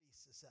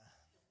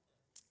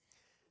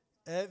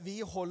Vi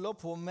holder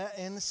på med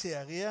en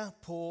serie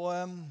på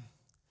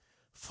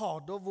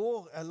Fader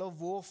vår, eller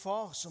Vår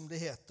Far, som det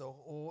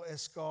heter. Og jeg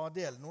skal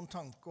dele noen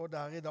tanker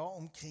der i dag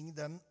omkring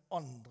den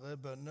andre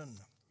bønnen.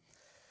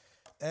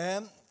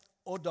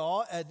 Og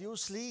da er det jo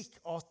slik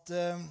at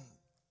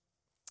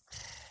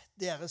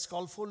dere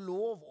skal få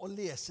lov å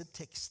lese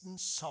teksten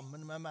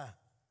sammen med meg.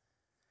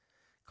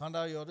 Kan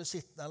dere gjøre det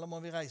sittende, eller må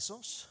vi reise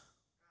oss?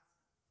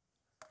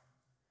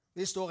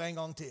 Vi står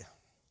en gang til.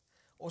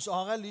 Og så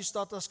har jeg lyst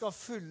til at jeg skal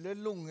fylle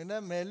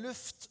lungene med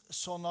luft,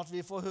 sånn at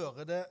vi får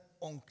høre det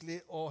ordentlig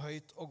og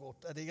høyt og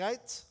godt. Er det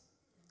greit?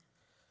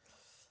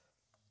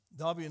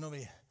 Da begynner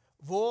vi.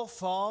 Vår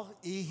Far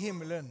i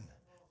himmelen,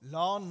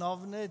 la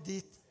navnet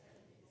ditt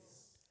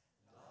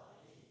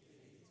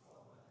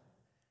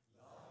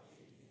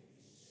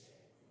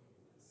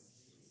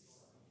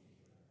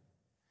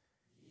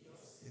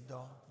i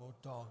dag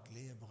vårt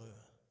daglige brød,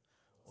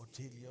 og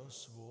tilgi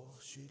oss vår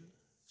skyld,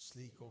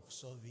 slik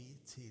også vi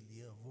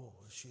tilgir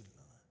våre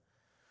skyldnere.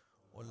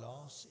 Og la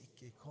oss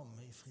ikke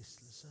komme i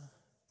fristelse,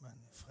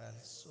 men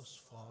frels oss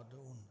fra det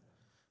onde.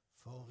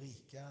 For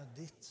riket er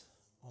ditt,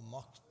 og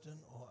makten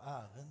og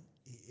æren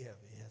i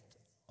evighet.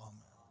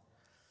 Amen.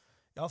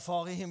 Ja,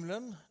 Far i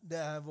himmelen,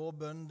 det er vår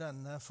bønn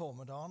denne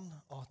formiddagen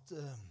at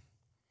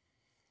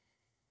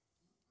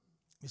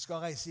vi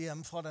skal reise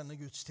hjem fra denne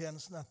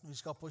gudstjenesten, enten vi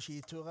skal på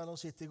skitur eller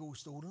sitte i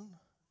godstolen,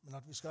 men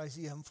at vi skal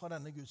reise hjem fra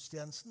denne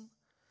gudstjenesten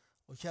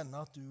og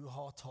kjenne at du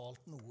har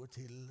talt noe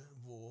til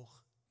vår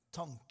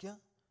tanke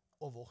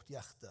og vårt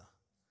hjerte.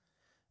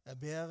 Jeg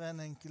ber en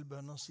enkel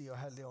bønn og sier,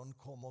 Hellige Ånd,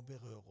 kom og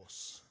berør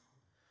oss,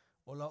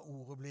 og la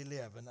ordet bli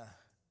levende.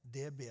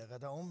 Det ber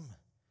jeg deg om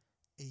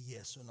i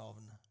Jesu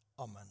navn.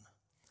 Amen.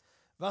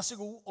 Vær så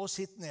god og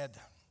sitt ned.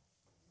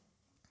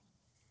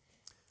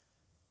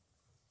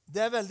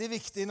 Det er veldig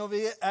viktig når vi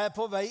er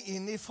på vei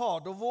inn i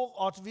Fader vår,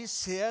 at vi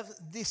ser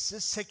disse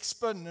 6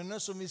 bønnene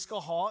som vi skal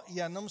ha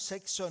gjennom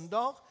 6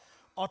 søndager,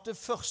 at det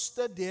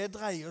første, det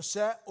dreier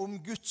seg om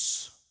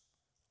Guds,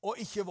 og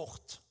ikke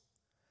vårt.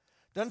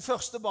 Den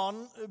første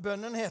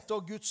bønnen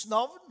heter Guds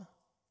navn.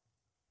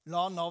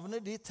 La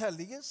navnet ditt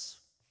helliges.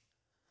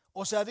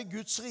 Og så er det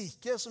Guds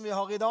rike, som vi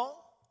har i dag.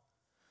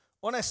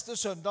 Og neste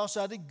søndag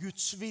så er det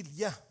Guds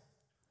vilje.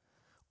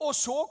 Og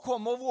så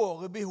kommer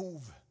våre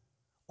behov.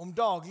 Om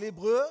daglig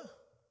brød,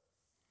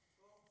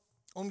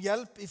 om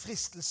hjelp i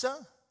fristelse,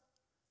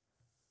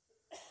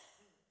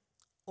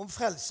 om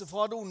frelse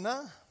fra det onde,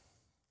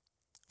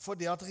 for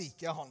det at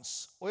riket er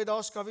hans. Og i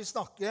dag skal vi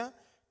snakke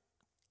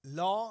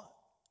La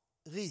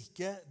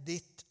riket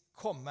ditt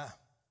komme.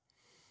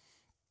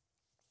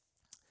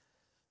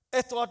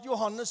 Etter at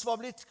Johannes var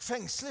blitt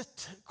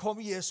fengslet, kom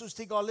Jesus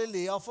til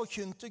Galilea og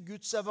forkynte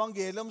Guds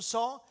evangelium,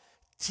 sa,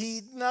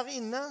 tiden er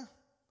inne,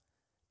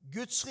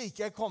 Guds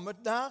rike er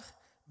kommet nær,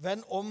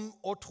 vend om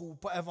og tro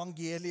på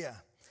evangeliet.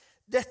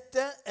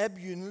 Dette er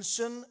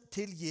begynnelsen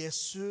til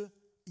Jesu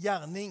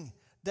gjerning.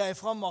 Det er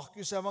fra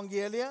Markus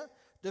evangeliet,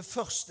 det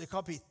første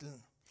kapitlen.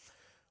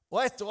 Og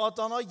etter at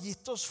han har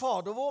gitt oss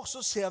Fader vår,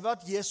 så ser vi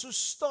at Jesus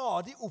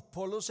stadig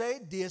oppholder seg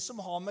i det som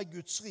har med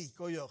Guds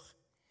rike å gjøre.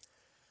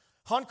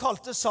 Han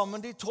kalte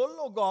sammen de 12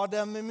 og ga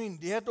dem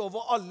myndighet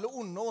over alle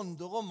onde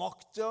ånder og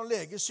makt til å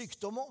lege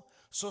sykdommer.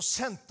 Så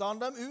sendte han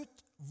dem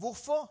ut.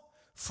 Hvorfor?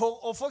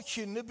 For å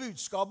forkynne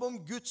budskapet om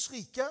Guds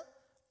rike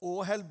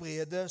og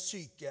helbrede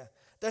syke.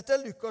 Dette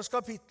er Lukas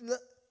kapittel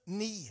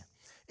 9.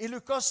 I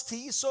Lukas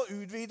 10 så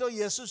utvider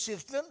Jesus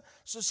sirkelen,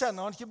 så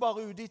sender han ikke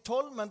bare ut de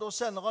 12, men da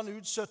sender han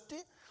ut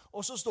 70,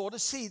 og så står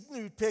det siden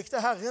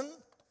utpekte Herren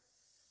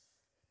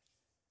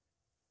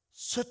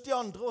 70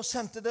 andre og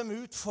sendte dem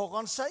ut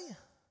foran seg,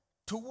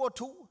 2 og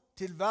 2,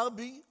 til hver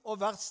by og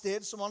hvert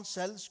sted som han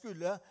selv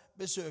skulle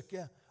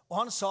besøke. Og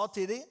han sa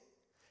til dem,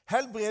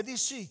 helbred de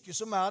syke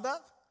som er der,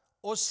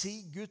 og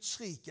si Guds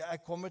rike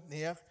er kommet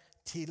ned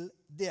til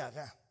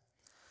dere.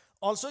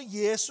 Altså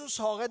Jesus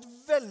har et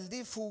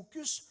veldig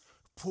fokus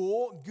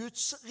på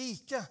Guds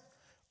rike,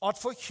 at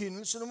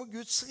forkynnelsen om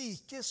Guds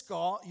rike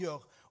skal gjøre.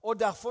 Og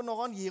derfor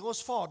når han gir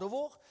oss Fader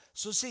vår,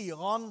 så sier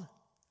han,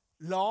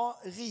 la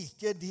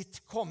riket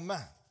ditt komme.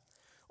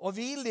 Og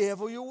vi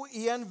lever jo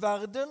i en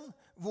verden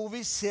hvor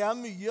vi ser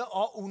mye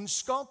av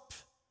ondskap,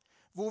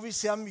 hvor vi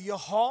ser mye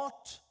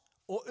hat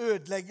og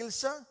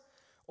ødeleggelse,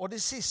 og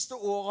det siste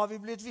året har vi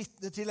blitt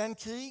vitne til en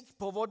krig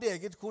på vårt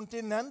eget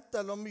kontinent,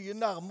 eller mye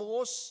nærmere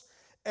oss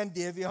enn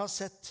det vi har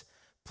sett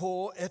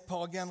på et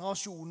par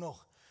generasjoner.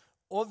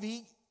 Og vi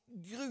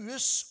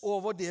grues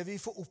over det vi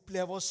får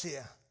oppleve og se.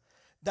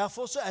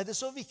 Derfor så er det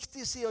så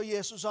viktig, sier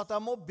Jesus, at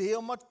jeg må be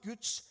om at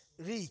Guds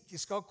rike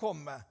skal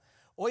komme.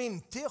 Og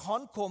inntil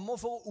han kommer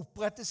for å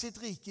opprette sitt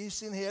rike i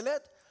sin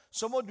helhet,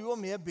 så må du og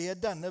meg be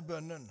denne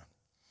bønnen.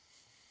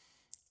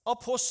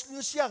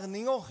 Apostelens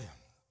gjerninger,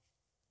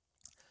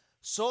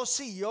 så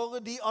sier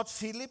de at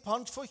Philip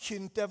han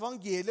forkynte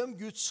evangeliet om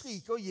Guds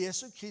rike og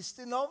Jesu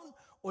Kristi navn,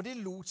 og de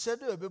lot seg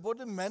døpe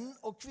både menn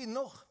og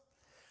kvinner.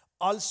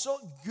 Altså,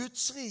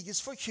 Guds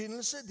rikes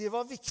forkynnelse, det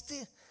var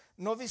viktig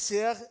når vi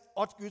ser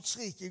at Guds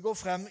rike går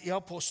frem i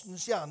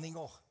apostelens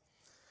gjerninger.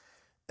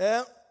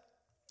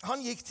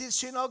 han gikk til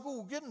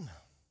synagogen,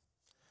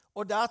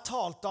 og der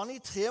talte han i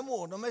 3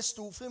 måneder med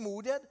stor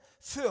frimodighet,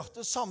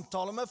 førte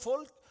samtaler med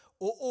folk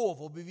og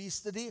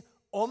overbeviste de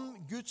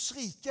om Guds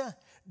rike.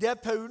 Det er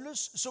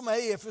Paulus som er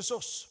i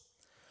Efesos.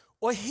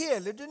 Og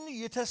hele det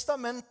nye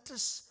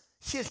testamentets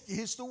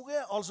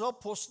kirkehistorie, altså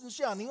apostelens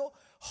gjerninger,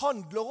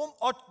 handler om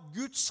at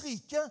Guds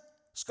rike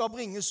skal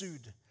bringes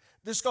ut.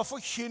 Det skal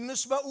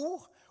forkynnes med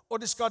ord, og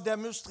det skal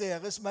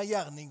demonstreres med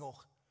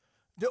gjerninger.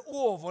 Det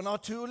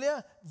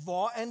overnaturlige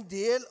var en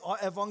del av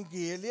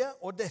evangeliet,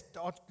 og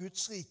dette at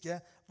Guds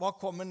rike var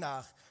kommet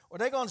nær. Og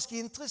det er ganske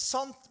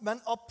interessant,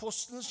 men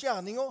apostelens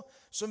gjerninger,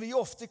 som vi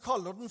ofte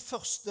kaller den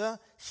første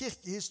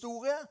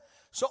kirkehistorie,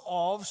 så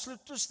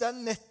avsluttes den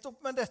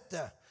nettopp med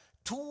dette.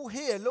 2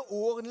 hele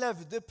år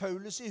levde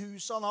Paulus i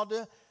huset han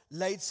hadde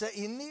leid seg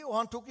inn i, og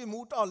han tok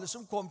imot alle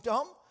som kom til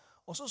ham.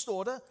 Og så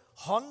står det,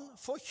 han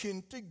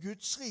forkynte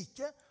Guds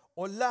rike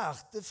og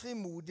lærte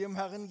frimodig om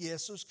Herren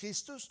Jesus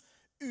Kristus,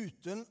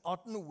 uten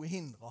at noe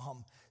hindrer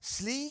ham.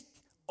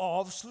 Slik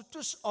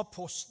avsluttes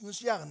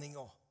apostelens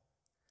gjerninger.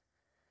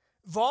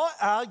 Hva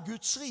er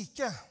Guds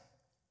rike?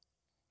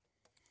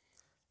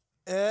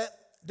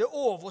 Det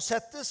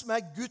oversettes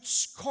med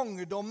Guds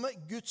kongedømme,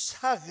 Guds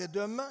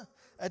herredømme,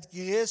 et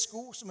gresk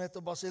ord som heter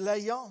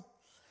basileia.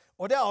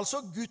 Og det er altså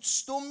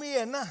Guds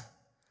domene.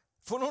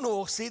 For noen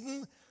år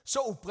siden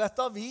så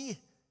opprettet vi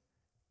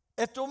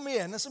et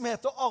domene som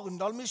heter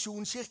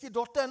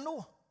arendalmisjonskirke.no.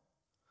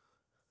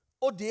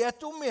 Og det er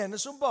et domene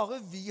som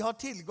bare vi har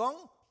tilgang,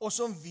 og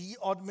som vi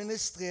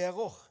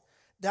administrerer.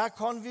 Der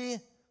kan vi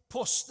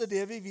poste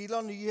det vi vil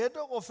av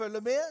nyheter og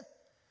følge med.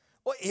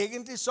 Og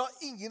egentlig så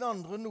har ingen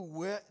andre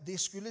noe de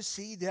skulle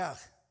si der.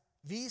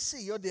 Vi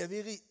sier det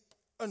vi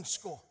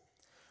ønsker.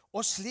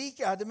 Og slik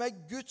er det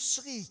med Guds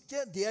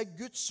rike. Det er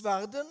Guds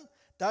verden,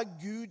 der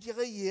Gud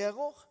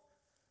regjerer.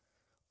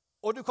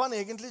 Og du kan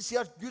egentlig si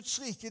at Guds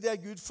rike det er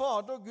Gud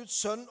Fader, Guds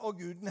Sønn og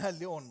Gud den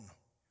Hellige Ånd.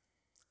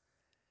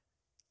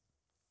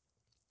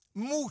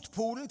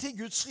 Motpolen til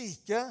Guds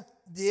rike,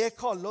 det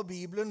kaller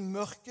Bibelen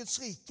mørkets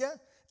rike,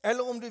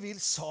 eller om du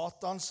vil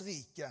Satans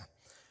rike.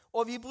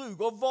 Og vi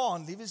bruker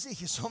vanligvis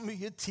ikke så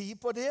mye tid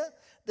på det.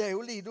 Det er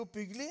jo lite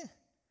oppbyggelig.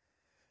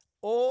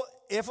 Og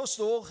jeg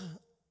forstår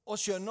og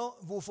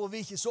skjønner hvorfor vi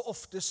ikke så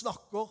ofte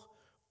snakker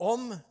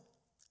om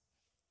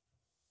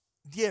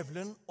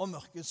djevelen og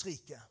mørkets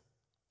rike.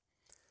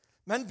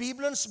 Men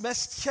Bibelens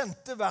mest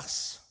kjente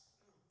vers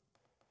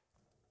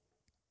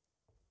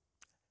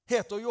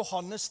heter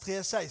Johannes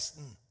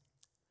 3,16.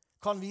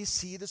 Kan vi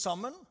si det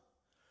sammen?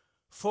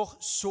 For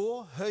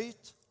så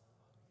høyt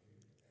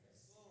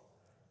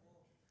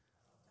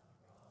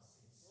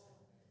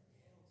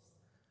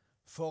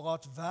for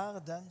at hver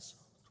den som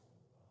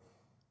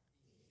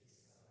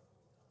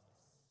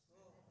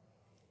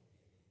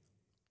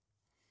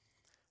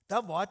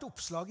Der var et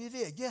oppslag i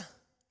VG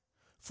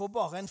for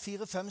bare en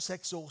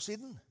 4-5-6 år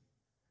siden.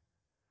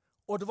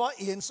 Og det var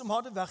en som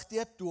hadde vært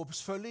i et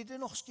dåpsfølge i Den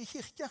norske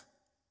kirke.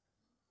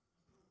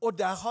 Og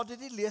der hadde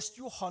de lest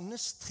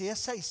Johannes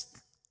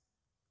 3,16.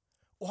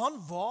 Og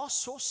han var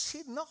så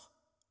sinner.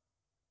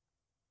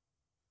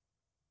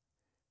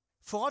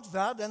 For at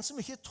hver den som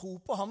ikke tror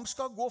på ham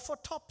skal gå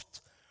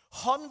fortapt.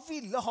 Han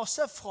ville ha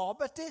seg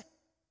frabedt det.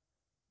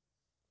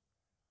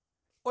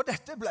 Og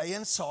dette ble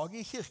en sag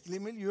i kirkelige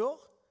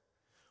miljøer.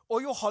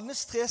 Og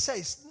Johannes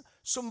 3,16,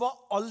 som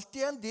var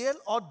alltid en del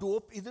av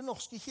dåp i Den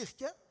norske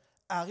kirke,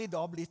 er i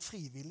dag blitt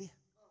frivillig.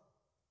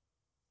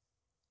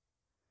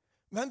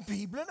 Men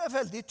Bibelen er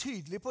veldig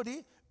tydelig på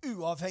det,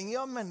 uavhengig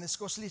av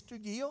menneskers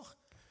liturgier,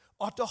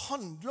 at det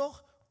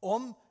handler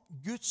om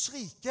Guds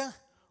rike,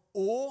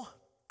 og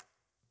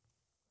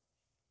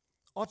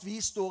at vi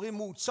står i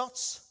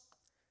motsats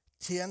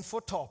til en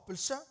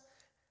fortapelse,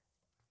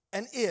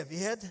 en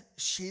evighet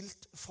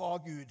skilt fra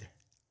Gud.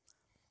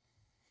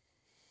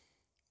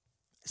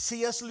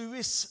 C.S.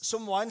 Lewis,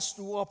 som var en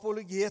stor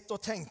apologet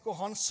og tenker,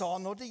 han sa,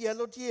 når det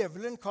gjelder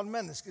djevelen kan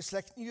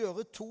menneskeslekten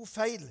gjøre 2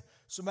 feil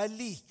som er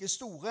like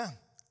store,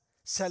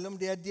 selv om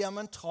de er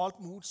diametralt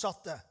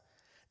motsatte.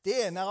 Det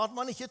ene er at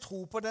man ikke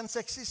tror på dens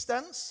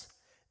eksistens,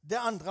 det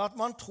andre er at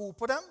man tror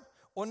på dem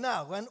og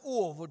nærer en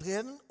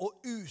overdreven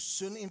og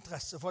usunn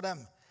interesse for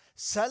dem.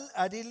 Selv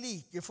er de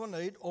like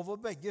fornøyd over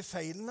begge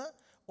feilene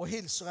og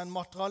hilser en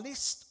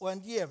materialist og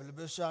en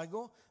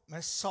djevelbesverger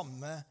med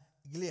samme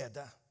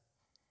glede.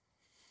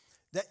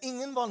 Det er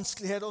ingen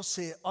vanskelighet å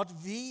se at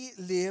vi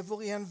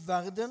lever i en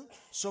verden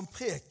som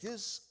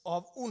prekes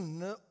av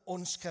onde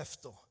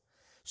åndskrefter.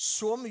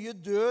 Så mye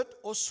død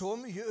og så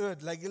mye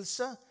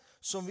ødeleggelse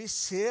som vi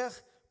ser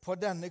på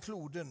denne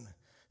kloden.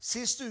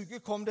 Sist uke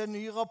kom det en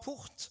ny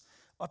rapport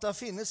at det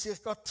finnes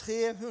ca.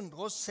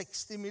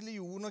 360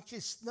 millioner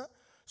kristne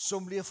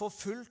som blir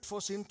forfulgt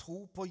for sin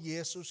tro på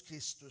Jesus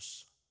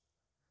Kristus.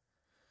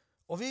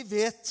 Og vi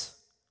vet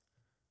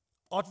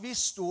at vi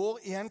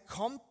står i en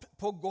kamp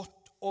på godt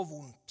og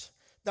vondt.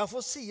 Derfor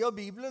sier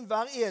Bibelen,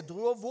 vær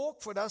edru og våg,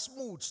 for deres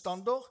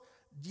motstander,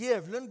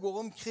 djevelen, går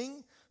omkring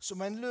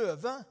som en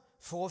løve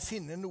for å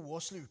finne noe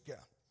å sluke.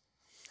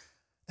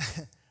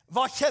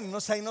 Hva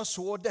kjennetegner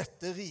så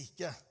dette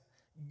riket?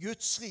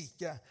 Guds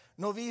rike,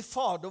 når vi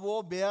Fader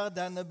vår ber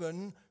denne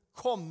bønnen,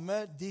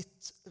 komme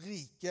ditt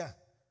rike.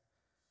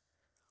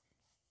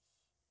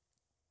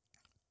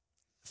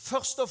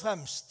 Først og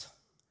fremst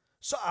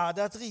så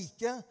det et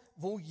rike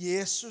hvor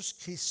Jesus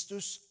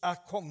Kristus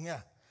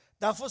konge.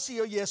 Derfor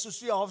sier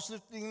Jesus ved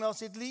avslutningen av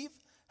sitt liv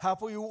her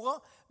på jorda,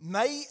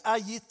 meg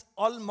gitt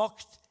all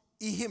makt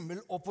i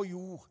himmel og på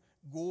jord,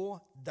 gå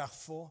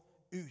derfor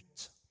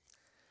ut.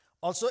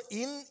 Altså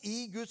inn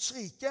i Guds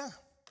rike,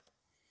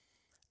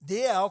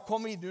 det å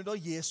komme inn under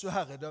Jesu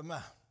herredømme.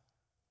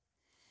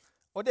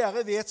 Og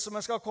dere vet, som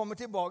jeg skal komme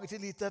tilbake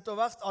til litt etter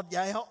hvert, at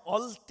jeg har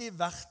alltid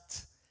vært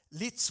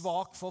litt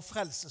svak for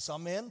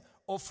Frelsesarmeen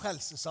og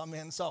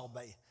Frelsesarmeens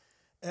arbeid.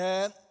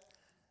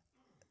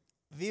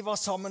 Vi var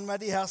sammen med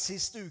de her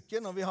siste uke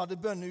når vi hadde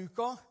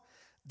bønneuka.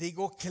 De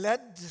går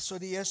kledd så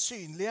de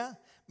synlige,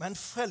 men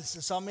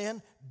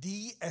Frelsesarmeen,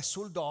 de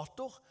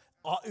soldater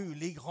av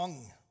ulik rang.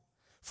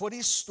 For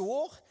de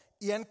står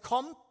i en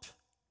kamp,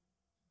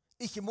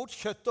 ikke mot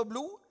kjøtt og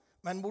blod,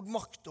 men mot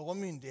makter og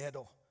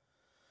myndigheter.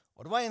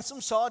 Og det var en som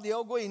sa det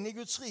å gå inn i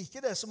Guds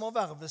rike, det som å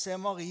verve seg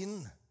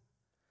marinen.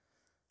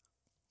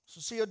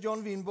 Så sier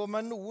John Winborg,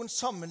 men noen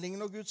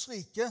sammenligner Guds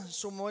rike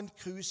som en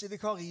cruise i det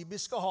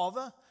karibiske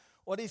havet,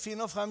 og de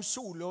finner frem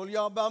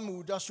sololja og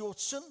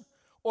bermudashortsen,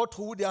 og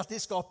tror det at de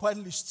skal på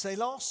en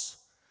lystseilas,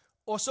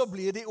 og så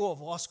blir de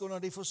overrasket når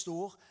de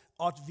forstår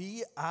at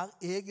vi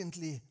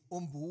egentlig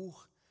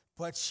ombord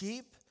på et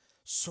skip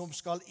som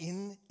skal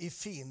inn i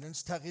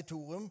fiendens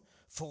territorium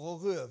for å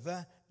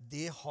røve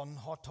det han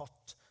har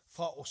tatt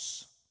fra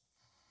oss.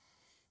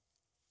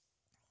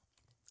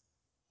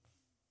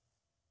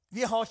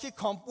 Vi har ikke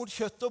kamp mot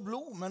kjøtt og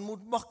blod, men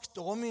mot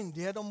makter og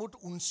myndigheter,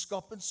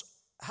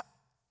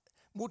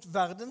 mot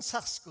verdens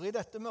hersker i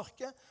dette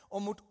mørket,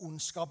 og mot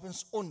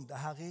ondskapens ånde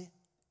her i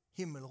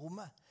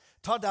himmelrommet.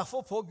 Ta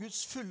derfor på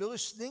Guds fulle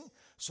rustning,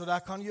 så dere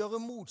kan gjøre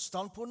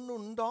motstand på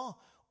noen dag,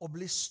 og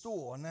bli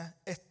stående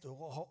etter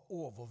å ha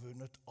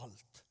overvunnet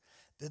alt.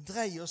 Det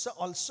dreier seg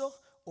altså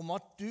om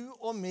at du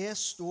og vi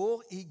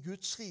står i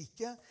Guds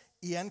rike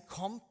i en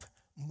kamp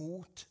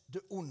mot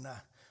det onde.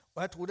 Og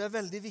jeg tror det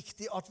veldig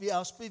viktig at vi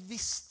oss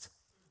bevisst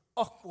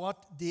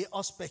akkurat det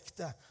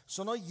aspektet.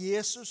 Så når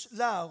Jesus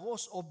lærer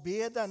oss å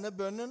be denne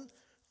bønnen,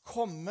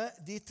 komme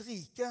ditt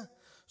rike,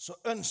 så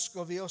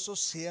ønsker vi oss å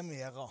se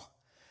mer av.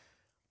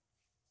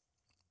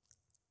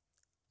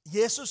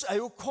 Jesus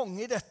jo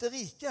konge i dette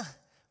riket,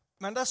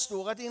 men der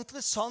står et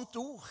interessant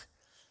ord.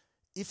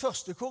 I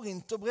 1.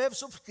 Korinterbrev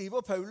så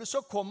skriver Paulus,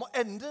 så kommer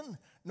enden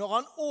når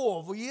han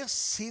overgir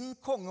sin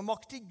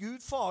kongemakt til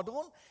Gud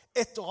Faderen,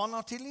 etter han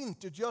har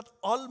tilintetgjort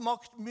all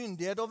makt,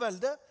 myndighet og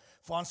velde,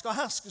 for han skal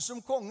herske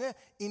som konge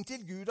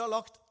inntil Gud har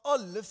lagt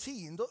alle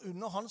fiender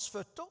under hans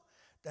føtter.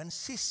 Den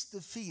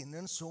siste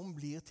fienden som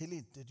blir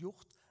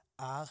tilintetgjort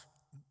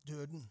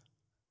døden.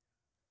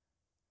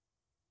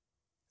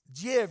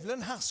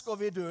 Djevelen hersker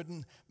ved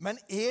døden, men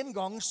en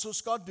gang så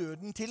skal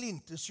døden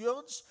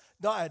tilintetgjøres.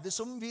 Da det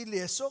som vi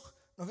leser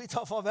når vi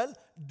tar farvel,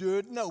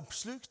 døden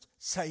oppslukt,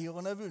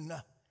 seieren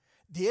vunnet.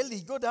 Det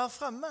ligger der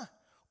fremme,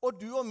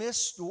 og du og vi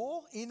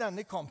står i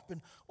denne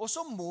kampen. Og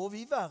så må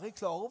vi være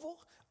klar over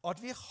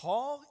at vi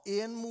har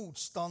en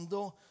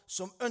motstander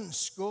som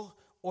ønsker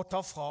å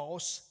ta fra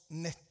oss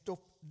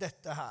nettopp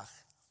dette her.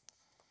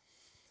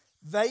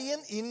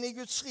 Veien inn i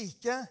Guds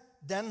rike,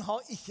 den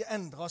har ikke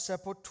endret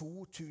seg på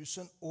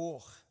 2000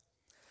 år.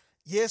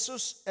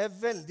 Jesus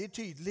veldig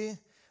tydelig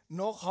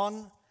når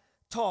han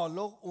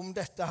taler om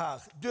dette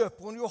her.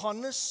 Døperen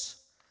Johannes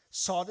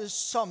sa det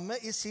samme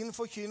i sin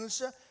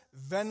forkynnelse.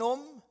 Vend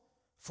om,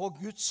 for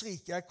Guds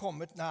rike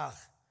kommet nær.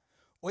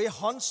 Og i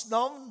hans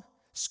navn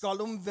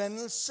skal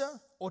omvendelse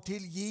og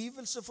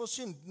tilgivelse for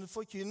syndene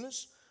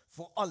forkynnes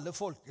for alle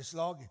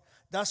folkeslag.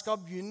 Der skal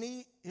begynne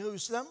i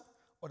Jerusalem,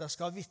 og der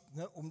skal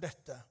vitne om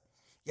dette.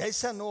 Jeg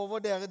sender over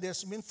dere det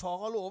som min far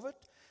har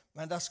lovet,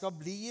 men der skal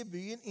bli i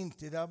byen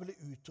inntil der blir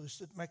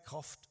utrustet med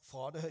kraft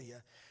fra det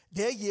høye.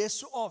 Det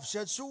Jesu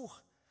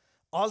avskjedsord.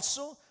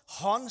 Altså,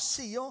 han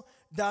sier,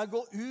 der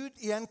går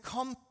ut i en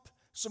kamp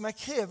som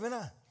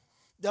krevende.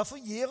 Derfor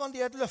gir han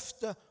dem et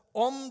løfte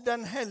om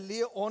den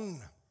hellige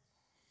ånd,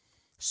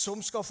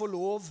 som skal få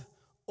lov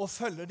å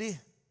følge dem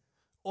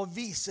og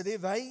vise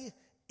dem vei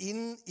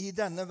inn i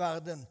denne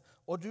verden.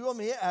 Og du og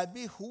vi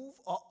behov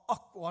av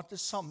akkurat det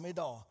samme i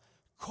dag.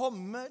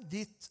 Komme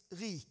ditt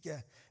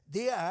rike.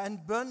 Det en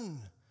bønn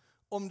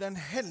om den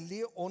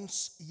hellige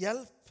ånds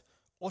hjelp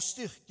og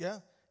styrke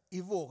i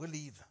våre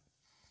liv.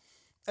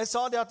 Jeg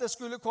sa det at jeg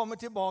skulle komme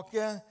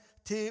tilbake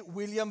til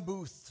William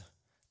Booth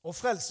og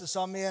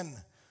Frelsesarmeen,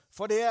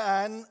 for det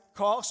en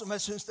kar som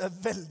jeg synes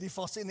veldig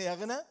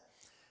fascinerende.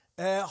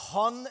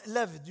 Han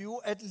levde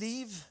jo et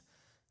liv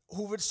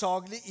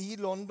hovedsakelig i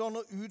London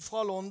og ut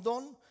fra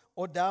London,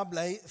 og der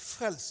ble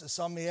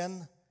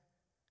Frelsesarmeen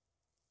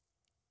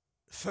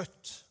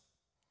født.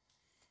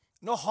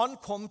 Når han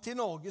kom til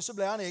Norge, så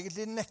ble han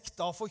egentlig nektet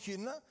å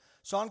forkynne,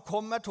 så han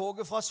kom med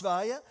toget fra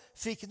Sverige,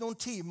 fikk noen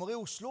timer i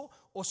Oslo,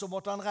 og så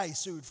måtte han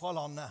reise ut fra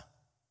landet.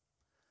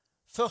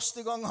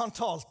 Første gang han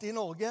talte i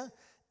Norge,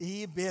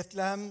 i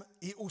Betlehem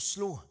i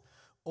Oslo.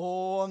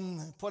 Og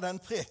på den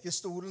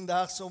prekestolen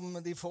der som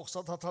de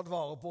fortsatt har tatt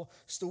vare på,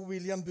 stod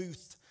William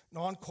Booth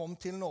når han kom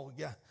til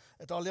Norge.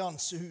 Et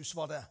alliansehus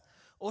var det.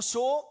 Og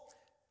så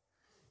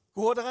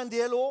går det en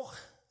del år,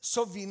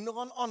 så vinner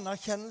han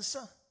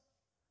anerkjennelse.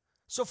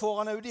 Så får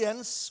han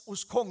audiens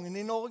hos kongen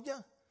i Norge,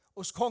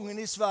 hos kongen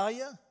i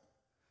Sverige,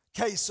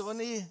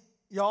 keiseren i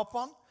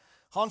Japan.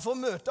 Han får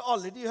møte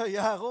alle de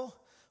høye herrer,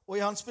 og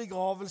i hans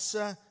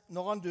begravelse,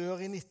 når han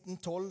dør i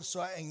 1912,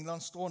 så er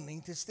Englands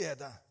dronning til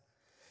stede.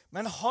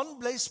 Men han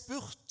ble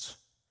spurt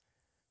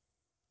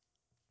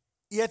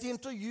i et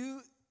intervju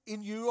i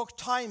New York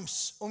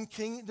Times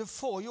omkring det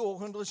forrige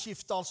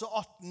århundreskiftet, altså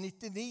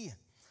 1899.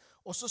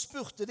 Og så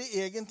spurte de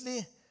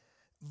egentlig,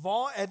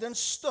 hva er den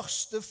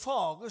største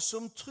fare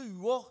som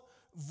truer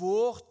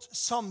vårt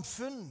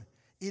samfunn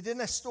i det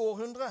neste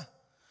århundre?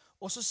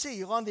 Og så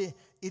sier han det,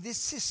 i de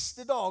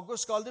siste dager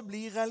skal det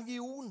bli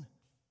religion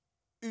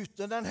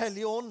uten den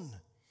hellige ånd.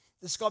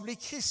 Det skal bli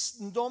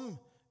kristendom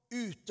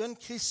uten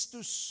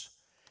Kristus.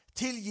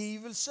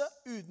 Tilgivelse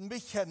uten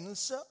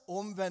bekjennelse og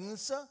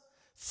omvendelse.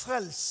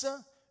 Frelse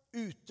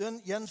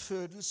uten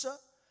gjenfødelse.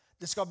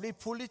 Det skal bli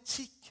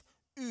politikk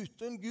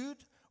uten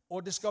Gud,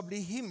 og det skal bli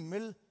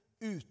himmel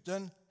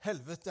uten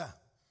helvete.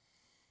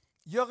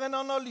 Gjør en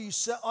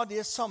analyse av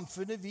det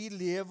samfunnet vi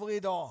lever i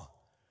dag.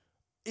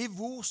 I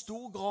hvor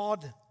stor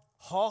grad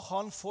har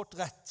han fått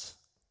rett?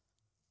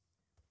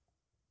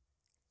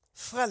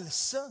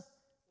 Frelse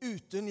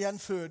uten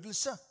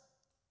gjenfødelse.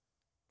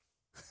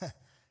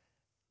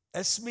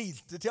 Jeg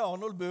smilte til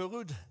Arnold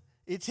Børud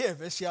i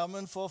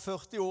TV-skjermen for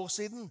 40 år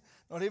siden,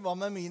 når de var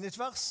med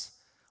Minitvers.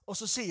 Og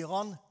så sier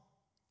han,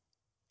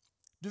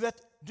 du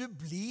vet, du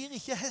blir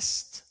ikke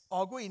hest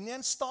av å gå inn i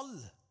en stall,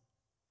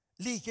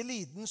 like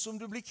liten som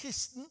du blir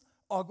kristen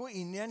av å gå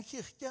inn i en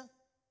kirke.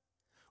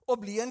 Å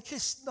bli en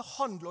kristen, det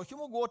handler ikke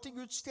om å gå til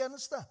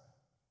gudstjeneste.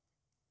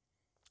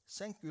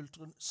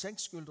 Senk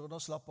skuldrene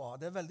og slapp av.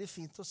 Det er veldig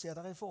fint å se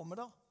dere i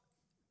formiddag.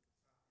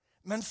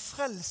 Men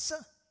frelse,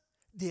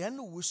 det er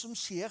noe som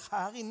skjer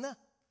her inne.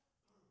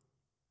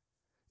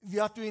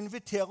 Ved at du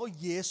inviterer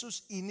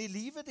Jesus inn i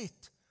livet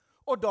ditt.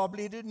 Og da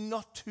blir det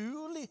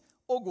naturlig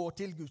å gå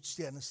til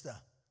gudstjeneste.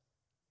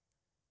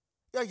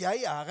 Ja,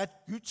 jeg er et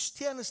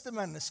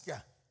gudstjenestemenneske.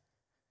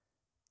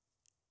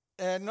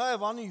 Når jeg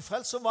var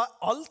nyfrelst, så var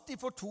jeg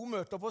alltid på 2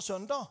 møter på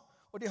søndag.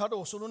 Og de hadde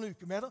også noen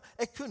ukemøter.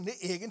 Jeg kunne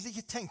egentlig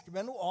ikke tenke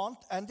meg noe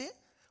annet enn det.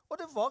 Og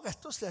det var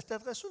rett og slett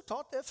et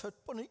resultat. Jeg er født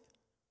på ny.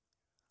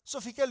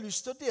 Så fikk jeg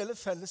lyst til å dele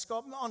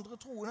fellesskap med andre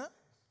troende.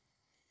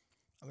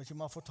 Jeg vet ikke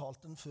om jeg har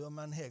fortalt den før,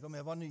 men Hege og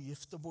jeg var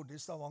nygift og bodde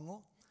i Stavanger.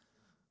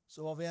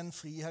 Så var vi en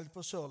frihelg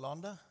på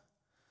Sørlandet.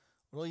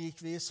 Og da gikk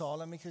vi i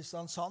Salem i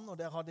Kristiansand, og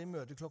der hadde jeg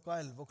møte klokka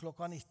 11 og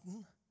klokka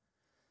 19.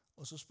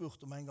 Og så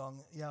spurte hun meg en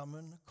gang,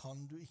 Gjermund,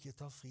 kan du ikke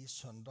ta fri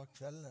søndag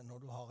kveld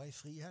når du har en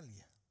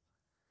frihelg?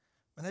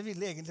 Men jeg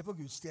ville egentlig på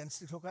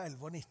gudstjeneste klokka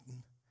 11 og 19.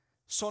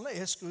 Sånn er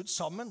jeg skrudd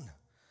sammen.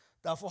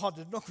 Derfor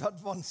hadde det nok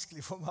vært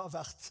vanskelig for meg å ha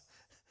vært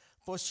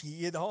på ski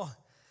i dag,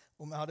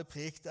 om jeg hadde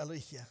prekt eller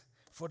ikke.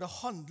 For det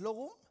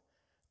handler om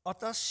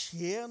at det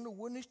skjer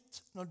noe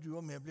nytt når du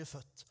og meg blir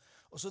født.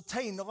 Og så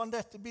tegner han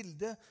dette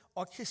bildet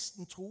av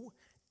kristen tro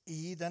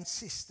i den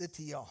siste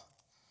tida.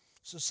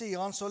 Så sier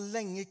han, så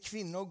lenge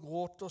kvinner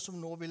gråter som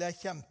nå vil jeg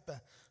kjempe.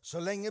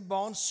 Så lenge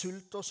barn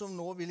sulter som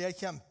nå vil jeg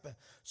kjempe.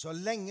 Så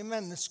lenge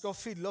mennesker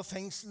fyller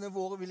fengslene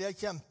våre vil jeg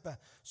kjempe.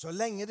 Så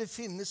lenge det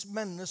finnes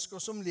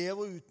mennesker som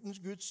lever uten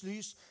Guds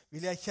lys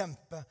vil jeg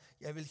kjempe.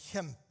 Jeg vil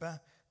kjempe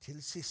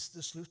til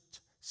siste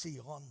slutt,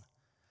 sier han.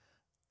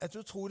 Et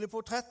utrolig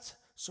portrett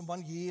som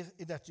han gir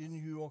i dette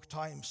New York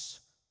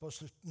Times på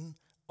slutten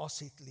av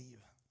sitt liv.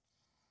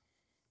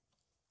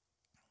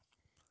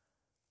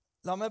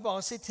 La meg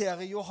bare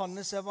sitere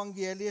Johannes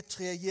evangeliet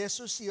 3.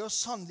 Jesus sier,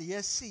 sannelig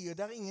jeg sier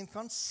der ingen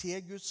kan se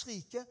Guds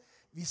rike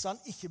hvis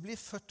han ikke blir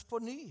født på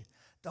ny.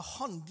 Det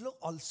handler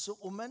altså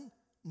om en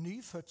ny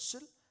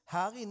fødsel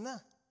her inne.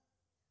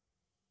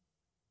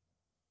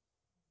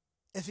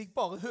 Jeg fikk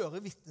bare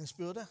høre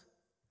vitnesbyrdet.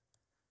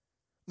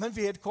 Men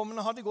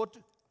vedkommende hadde gått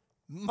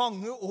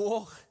mange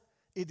år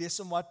i det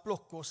som var et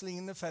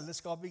blokkårslignende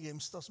fellesskap i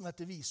Grimstad som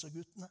heter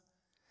Viserguttene.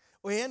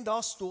 Og en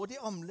dag står de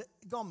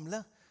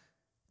gamle,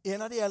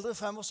 en av de eldre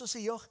frem og så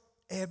sier,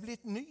 jeg er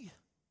blitt ny.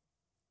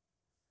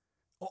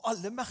 Og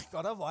alle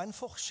merket det var en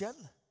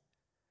forskjell.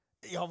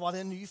 Ja, var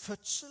det en ny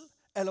fødsel,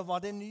 eller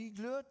var det en ny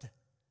glød?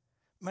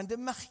 Men det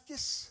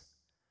merkes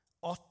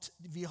at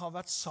vi har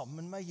vært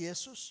sammen med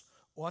Jesus,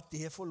 og at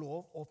det får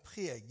lov å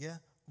prege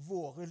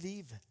våre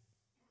liv.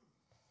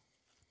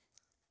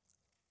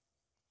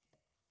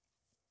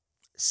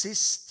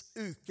 Sist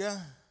uke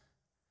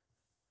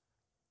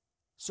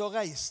så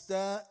reiste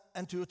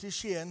en tur til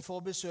Skien for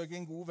å besøke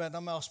en god venn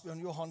av meg,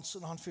 Asbjørn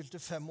Johansen. Han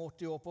fylte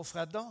 85 år på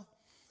fredag.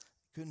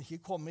 Kunne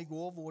ikke komme i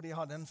går hvor de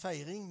hadde en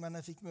feiring, men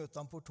jeg fikk møte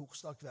ham på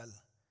torsdag kveld.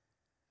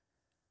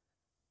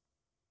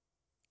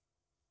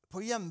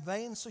 På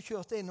hjemveien så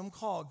kjørte jeg innom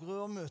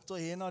Kragerø og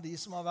møter en av de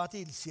som har vært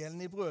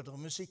ildsjelen i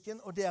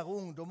brødremusikken. Og dere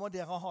ungdommer,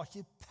 dere har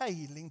ikke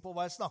peiling på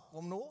hva jeg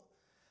snakker om nå.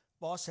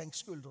 bare senk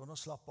skuldrene og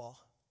slapp av.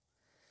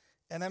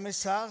 En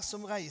emissær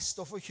som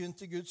reiste og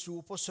forkynte Guds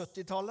ord på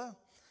 70-tallet,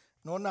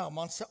 nå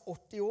nærmer han seg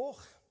 80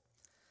 år,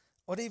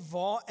 og de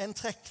var en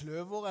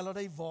trekkløver, eller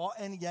de var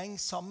en gjeng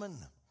sammen.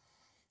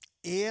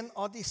 En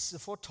av disse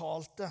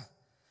fortalte,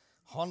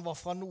 han var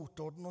fra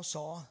Notodden og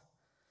sa,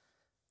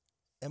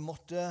 jeg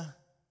måtte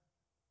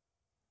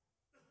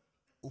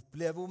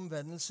oppleve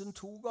omvendelsen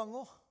 2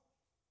 ganger.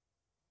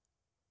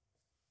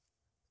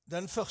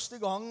 Den første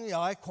gangen,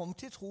 jeg kom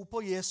til tro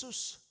på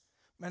Jesus,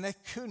 men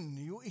jeg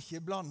kunne jo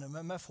ikke blande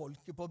meg med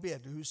folket på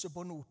bedehuset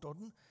på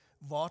Notodden.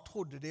 Hva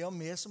trodde de om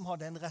meg som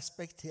hadde en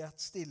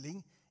respektert stilling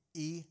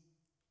i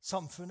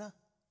samfunnet?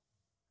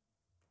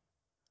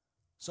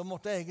 Så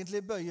måtte jeg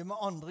egentlig bøye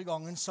meg andre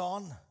gangen, sa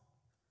han,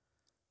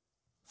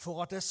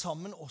 for at jeg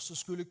sammen også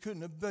skulle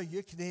kunne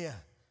bøye kne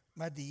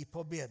med de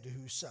på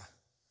bedehuset.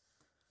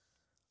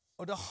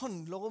 Og det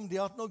handler om det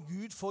at når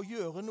Gud får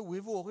gjøre noe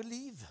i våre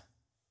liv,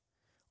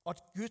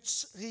 at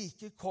Guds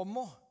rike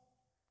kommer,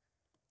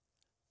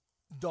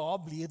 da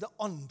blir det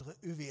andre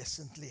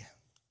uvesentlig.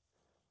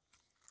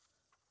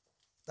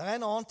 Det er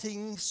en annen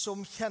ting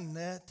som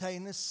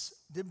kjennetegnes.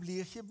 Det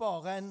blir ikke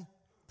bare en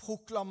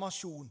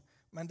proklamasjon,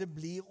 men det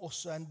blir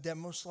også en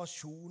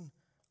demonstrasjon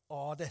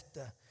av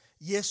dette.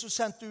 Jesus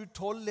sendte ut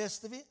 12,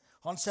 leste vi.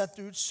 Han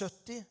sendte ut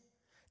 70.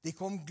 De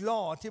kom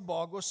glade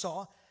tilbake og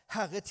sa,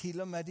 Herre,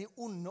 til og med de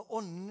onde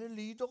åndene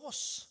lyder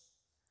oss.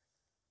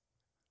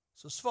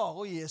 Så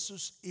svarer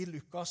Jesus i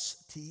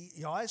Lukas 10,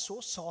 ja, jeg så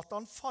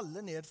Satan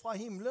falle ned fra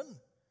himmelen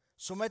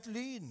som et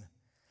lyn.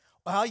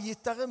 Og jeg har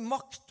gitt dere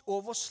makt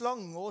over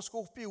slanger og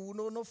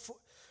skorpioner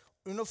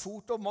under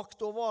fot og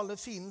makt over alle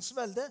fiendens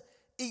velde.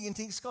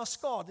 Ingenting skal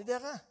skade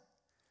dere.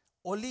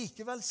 Og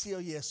likevel,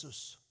 sier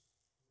Jesus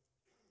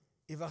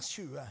i vers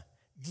 20,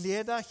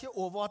 gled dere ikke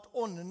over at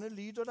åndene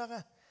lyder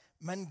dere,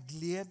 men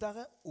gled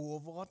dere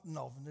over at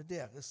navnet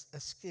deres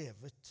er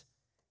skrevet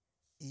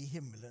i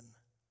himmelen.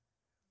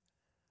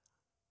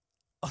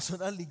 Altså,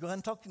 der ligger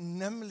en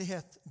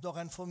takknemlighet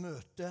når en får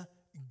møte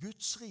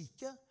Guds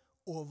rike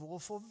over å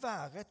få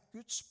være et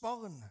Guds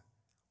barn.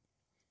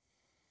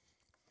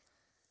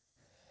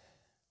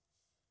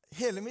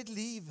 Hele mitt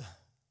liv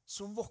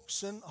som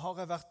voksen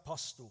har jeg vært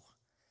pastor.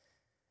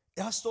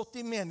 Jeg har stått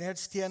i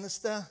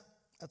menighetstjeneste,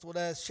 jeg tror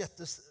det er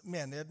 6.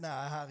 menigheten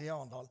er her i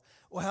Arendal,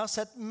 og jeg har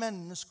sett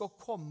mennesker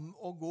komme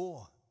og gå.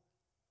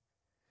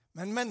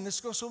 Men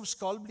mennesker som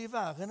skal bli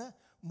værende,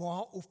 må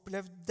ha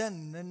opplevd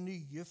denne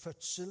nye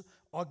fødsel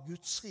av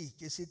Guds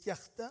rike i sitt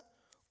hjerte,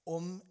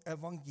 om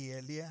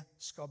evangeliet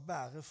skal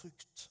bære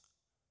frukt.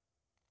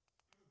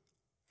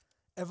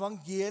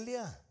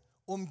 Evangeliet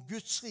om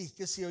Guds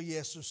rike, sier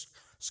Jesus,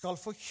 skal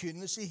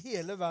forkynnes i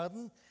hele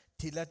verden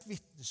til et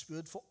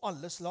vitnesbyrd for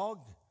alle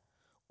slag,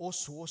 og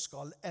så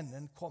skal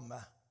enden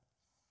komme.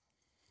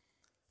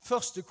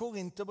 1.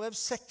 Korinterbrev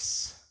 6,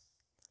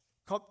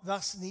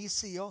 vers 9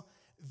 sier,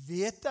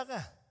 vet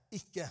dere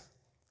ikke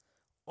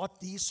at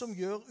de som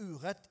gjør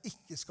urett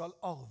ikke skal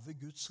arve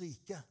Guds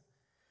rike?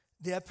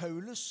 Det er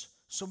Paulus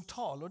som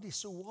taler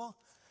disse ordene.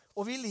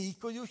 Og vi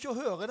liker jo ikke å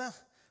høre det,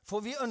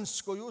 for vi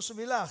ønsker jo, som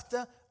vi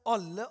lærte,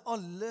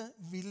 alle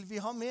vil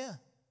vi ha med.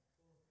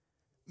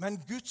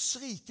 Men Guds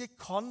rike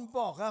kan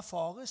bare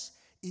erfares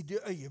i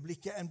det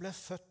øyeblikket en ble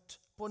født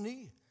på ny.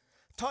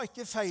 Ta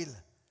ikke feil.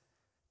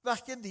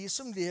 Hverken de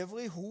som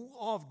lever i hor,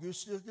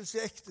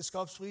 avgudsdyrkelse,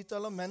 ekteskapsbryt,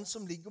 eller menn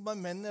som ligger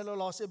med menn eller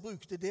lar seg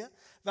bruke til det,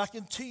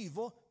 hverken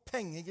tyver,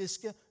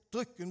 pengegriske,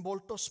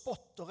 drukkenbolter,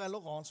 spotter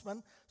eller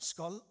ransmenn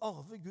skal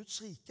arve Guds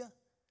rike.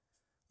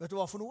 Vet du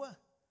hva for noe?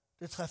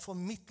 Det treffer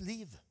mitt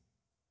liv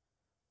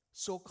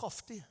så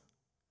kraftig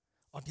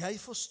at jeg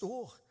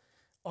forstår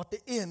at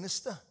det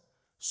eneste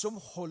som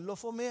holder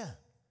for meg,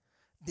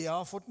 det er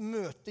å ha fått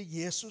møte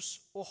Jesus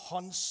og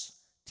hans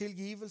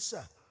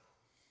tilgivelse.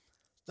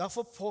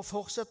 Derfor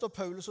fortsetter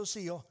Paulus og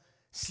sier,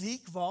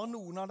 slik var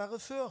noen av dere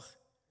før,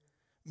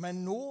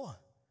 men nå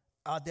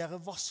er dere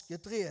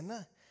vasket rene,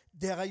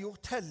 dere er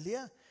gjort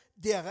hellige,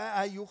 dere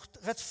er gjort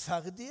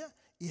rettferdige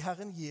i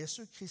Herren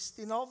Jesu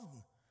Kristi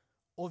navn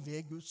og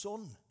ved Guds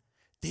ånd.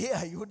 Det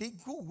er jo de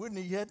gode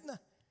nyhetene.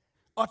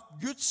 At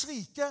Guds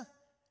rike,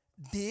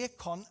 det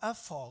kan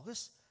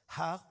erfares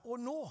her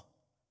og nå.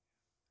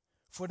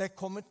 For det er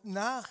kommet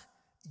nær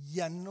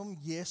gjennom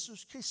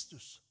Jesus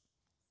Kristus.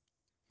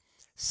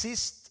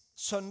 Sist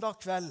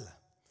søndag kveld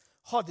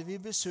hadde vi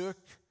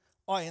besøk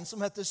av en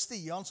som heter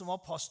Stian, som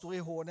var pastor i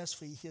Hånes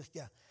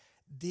frikirke.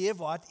 Det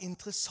var et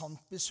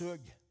interessant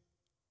besøk.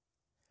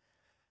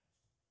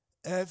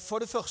 For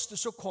det første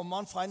så kom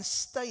han fra en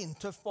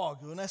steintøff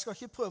bakgrunn. Jeg skal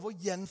ikke prøve å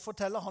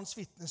gjenfortelle hans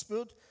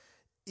vitnesbyrd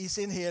i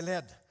sin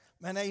helhet,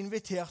 men jeg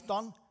inviterte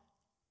han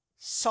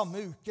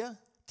samme uke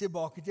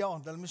tilbake til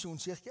Arendal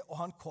Misjonskirke, og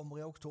han kommer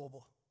i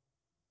oktober.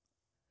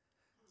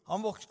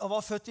 Han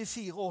var født i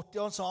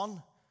 84, og sa han,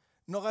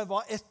 når jeg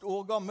var 1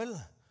 år gammel,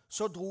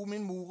 så dro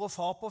min mor og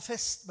far på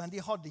fest, men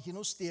de hadde ikke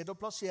noe sted å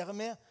plassere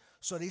meg,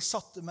 så de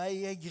satte meg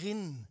i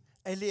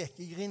en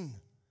lekegrind.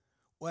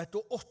 Og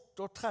etter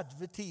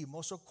 38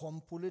 timer så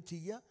kom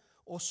politiet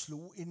og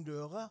slo inn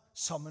døra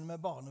sammen med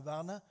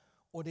barnevernet,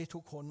 og de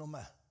tok hånd om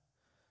meg.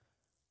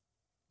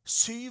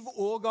 7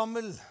 år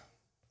gammel,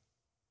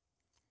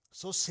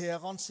 så ser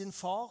han sin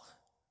far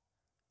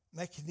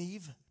med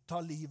kniv ta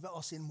livet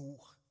av sin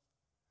mor.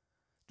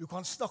 Du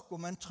kan snakke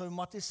om en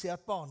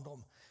traumatisert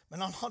barndom,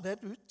 men han hadde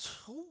et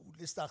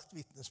utrolig sterkt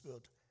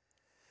vitnesbyrd.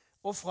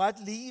 Og fra et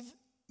liv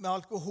med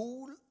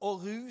alkohol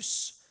og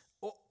rus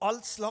og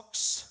alt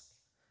slags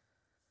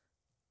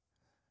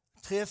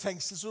 3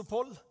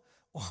 fengselsopphold,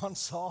 og han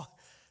sa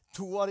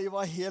 2 av de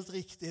var helt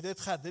riktig, det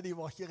 3. de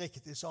var ikke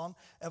riktig, sa han.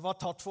 Jeg var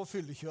tatt for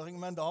fyllekjøring,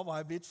 men da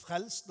var jeg blitt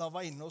frelst, da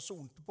var jeg inne og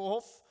sonte på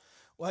hoff,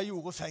 og jeg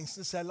gjorde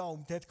fengselscella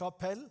om til et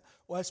kapell,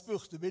 og jeg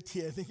spurte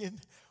betjeningen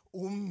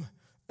om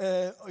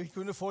vi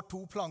kunne få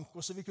 2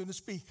 planker, så vi kunne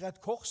spikre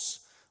et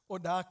kors,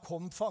 og der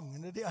kom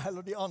fangene,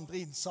 eller de andre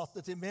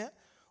innsatte til meg,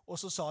 og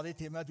så sa de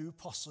til meg, du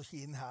passer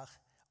ikke inn her.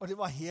 Og det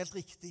var helt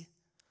riktig.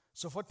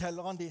 Så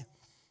forteller han de.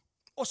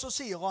 Og så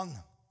sier han,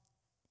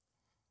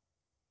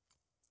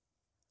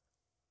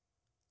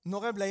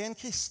 når jeg ble en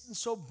kristen,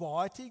 så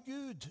ba jeg til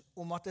Gud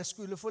om at jeg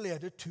skulle få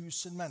lede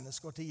 1000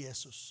 mennesker til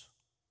Jesus.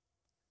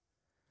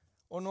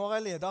 Og når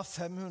jeg ledet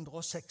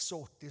 586,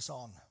 sa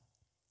han.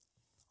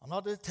 Han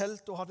hadde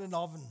telt og hadde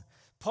navn.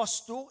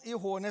 Pastor i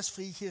Hånes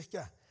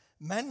frikirke.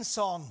 Men,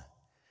 sa han,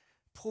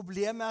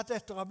 problemet er at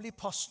etter å bli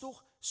pastor,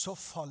 så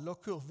faller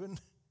kurven.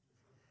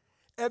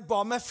 Jeg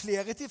ba meg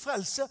flere til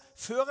frelse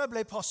før jeg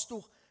ble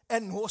pastor,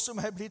 enn nå som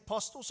jeg er blitt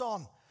pastor, sa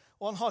han.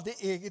 Og han hadde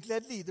egentlig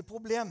et lite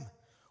problem.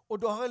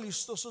 Og da har jeg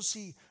lyst til å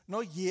si,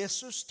 når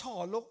Jesus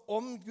taler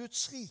om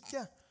Guds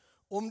rike,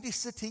 om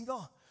disse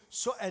tingene,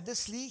 så er det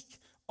slik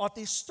at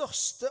de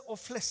største og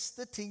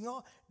fleste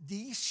tingene,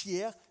 de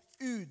skjer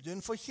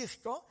utenfor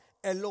kirka,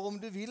 eller om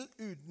du vil,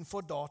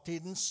 utenfor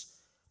datidens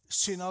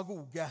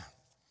synagoge.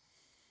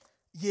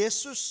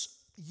 Jesus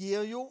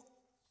gir jo,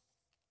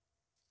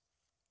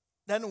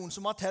 det er noen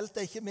som har telt,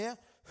 det er ikke mer,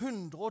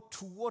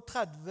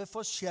 132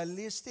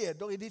 forskjellige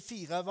steder i de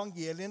 4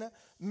 evangeliene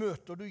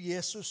møter du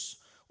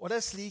Jesus. Og det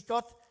er slik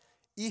at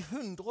i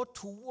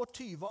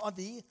 122 av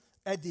de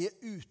er det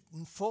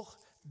utenfor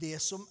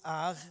det som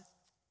er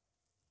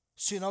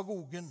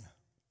synagogen.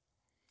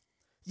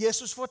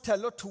 Jesus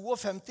forteller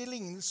 52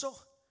 lignelser.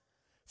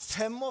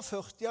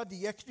 45 av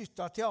de er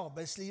knyttet til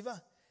arbeidslivet.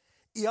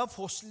 I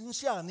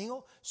apostelens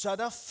gjerninger så er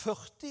det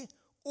 40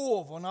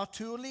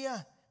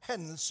 overnaturlige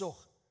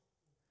hendelser.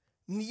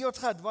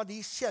 39 av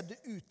de skjedde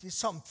ute i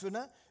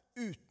samfunnet,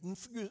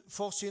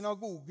 utenfor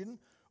synagogen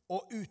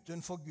og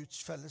utenfor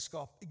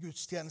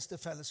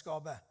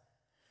gudstjenestefellesskapet.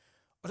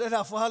 Og det er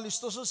derfor jeg har lyst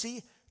til å si,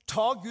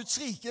 ta Guds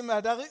rike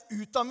med dere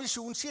ut av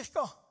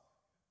misjonskirka.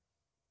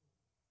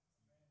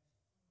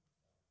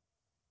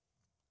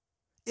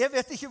 Jeg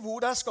vet ikke hvor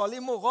dere skal i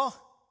morgen,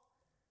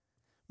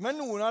 men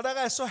noen av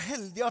dere er så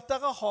heldige at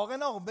dere har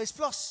en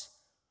arbeidsplass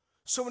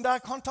som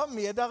dere kan ta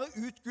med dere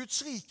ut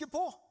Guds rike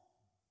på.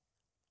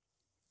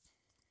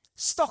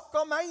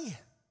 Stakkar meg,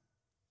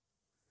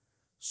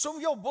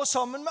 som jobber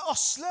sammen med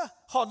Asle.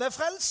 Han er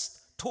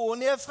frelst,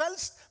 Tony er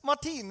frelst,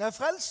 Martine er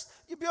frelst,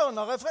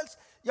 Bjørnar er frelst.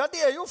 Ja,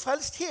 det er jo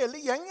frelst hele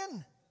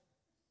gjengen.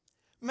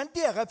 Men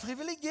dere er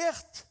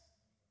privilegert,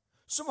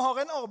 som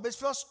har en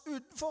arbeidsplass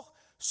utenfor.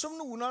 Som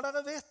noen av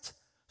dere vet,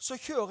 så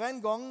kjører jeg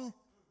en gang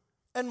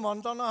en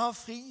mandag når jeg har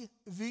fri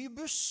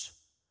Vybuss.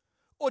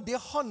 Og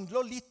det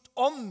handler litt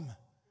om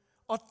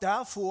at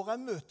der får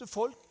jeg møte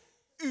folk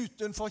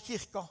utenfor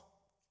kirka.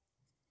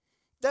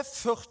 Det er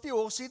 40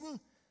 år siden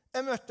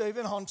jeg møtte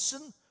Øyvind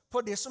Hansen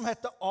på det som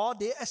heter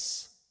ADS.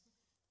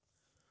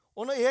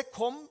 Og når jeg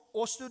kom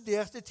og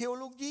studerte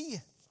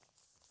teologi,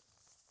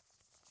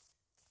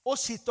 og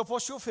sitter på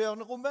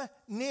sjåførrommet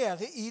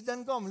nede i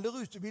den gamle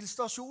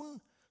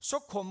rutebilstasjonen, så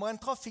kommer en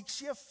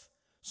trafikksjef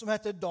som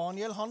heter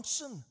Daniel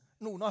Hansen.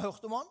 Noen har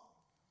hørt om han?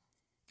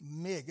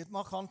 Meget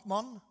markant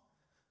mann.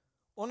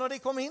 Og når de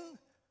kom inn,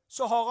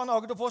 så har han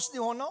Agderposten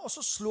i hånda, og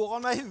så slår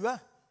han meg i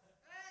huet.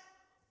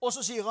 Og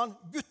så sier han,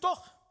 gutter,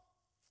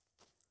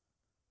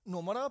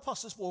 nå må dere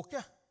passe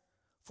språket,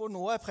 for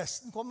nå er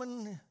presten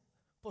kommet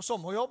på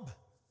sommerjobb.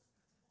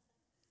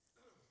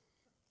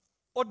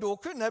 Og da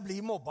kunne jeg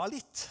bli mobba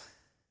litt.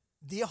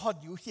 Det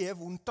hadde jo ikke jeg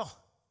vondt av.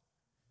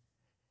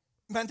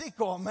 Men det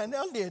ga meg en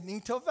anledning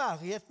til å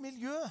være i et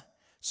miljø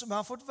som jeg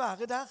har fått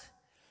være der.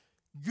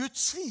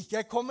 Guds rike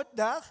er kommet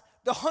der.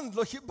 Det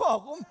handler ikke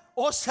bare om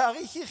oss her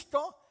i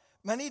kirka,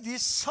 men i de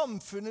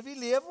samfunnet vi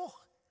lever,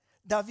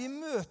 der vi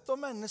møter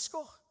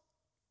mennesker.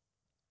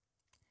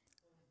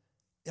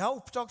 Jeg har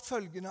oppdaget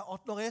følgende,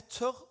 at når jeg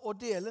tør å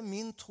dele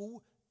min tro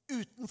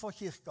utenfor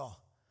kirka,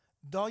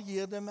 da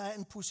gir det meg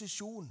en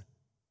posisjon.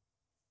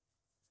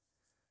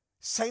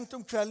 Sent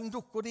om kvelden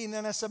dukker det inn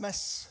en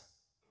SMS.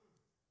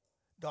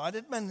 Da er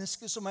det et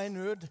menneske som er i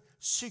nød,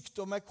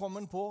 sykdom er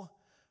kommet på.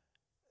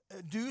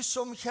 Du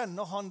som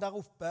kjenner han der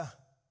oppe,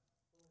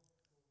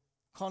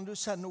 kan du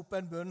sende opp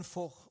en bønn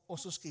for, og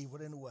så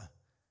skriver det noe.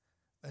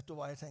 Vet du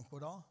hva jeg tenker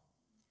da?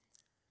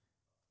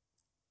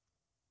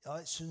 Ja,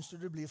 synes du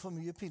det blir for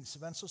mye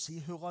pinsevenn, så si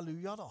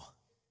hurraluja da.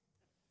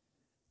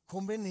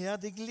 Kombiner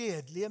det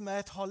gledelige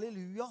med et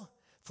halleluja,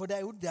 for det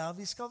er jo der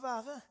vi skal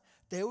være.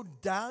 Det er jo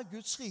der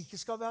Guds rike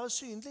skal være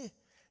synlig.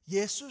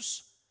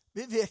 Jesus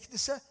bevegde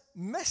seg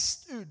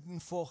mest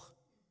utenfor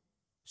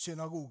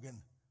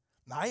synagogen.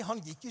 Nei,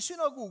 han gikk i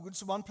synagogen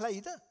som han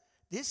pleide.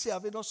 Det ser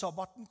vi når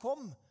sabbaten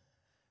kom.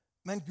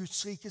 Men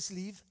Guds rikes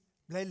liv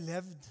ble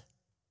levd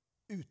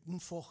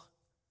utenfor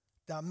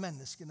der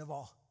menneskene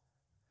var.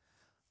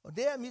 Og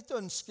det er mitt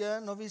ønske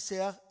når vi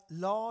ser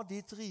 «La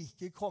ditt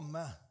rike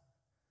komme».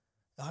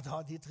 Ja,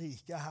 da ditt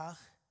rike er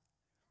her.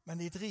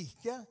 Men ditt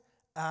rike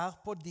er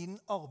på din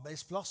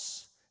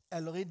arbeidsplass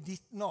eller i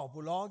ditt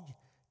nabolag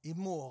i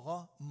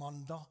morgen,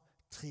 mandag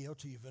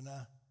 23.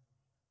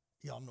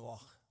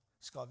 januar.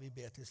 Skal vi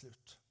be til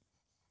slutt.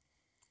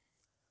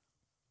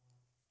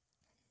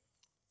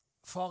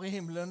 Far i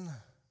himmelen,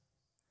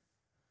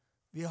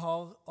 vi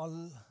har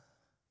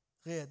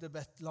allerede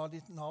bedt, la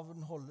ditt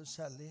navn holdes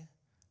hellig,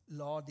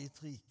 la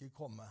ditt rike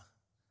komme.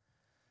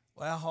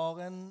 Og jeg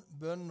har en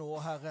bønn nå,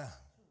 Herre,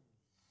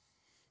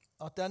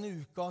 at den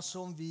uka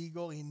som vi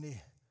går inn i,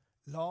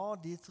 la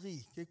ditt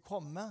rike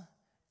komme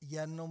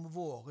gjennom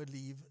våre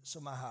liv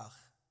som er her.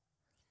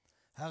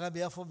 Herre, jeg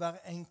ber for hver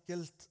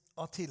enkelt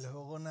av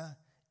tilhørende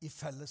i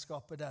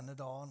fellesskapet denne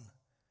dagen.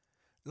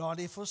 La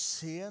de få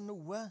se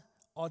noe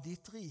av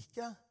ditt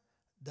rike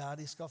der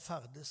de skal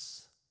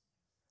ferdes,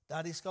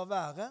 der de skal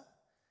være,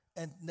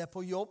 enten det er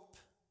på jobb,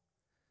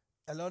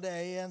 eller det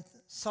er i en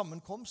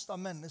sammenkomst av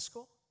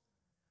mennesker.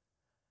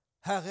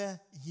 Herre,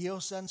 gi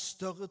oss en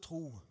større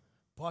tro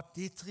på at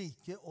ditt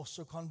rike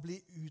også kan bli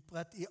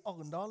utbredt i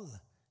Arendal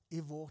i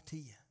vår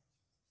tid.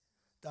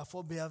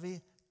 Derfor ber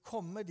vi,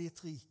 komme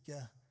ditt rike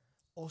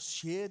og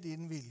skje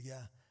din vilje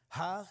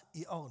her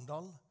i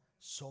Arendal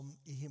som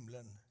i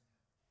himmelen.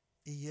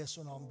 I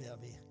Jesu navn ber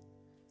vi.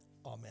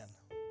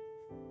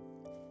 Amen.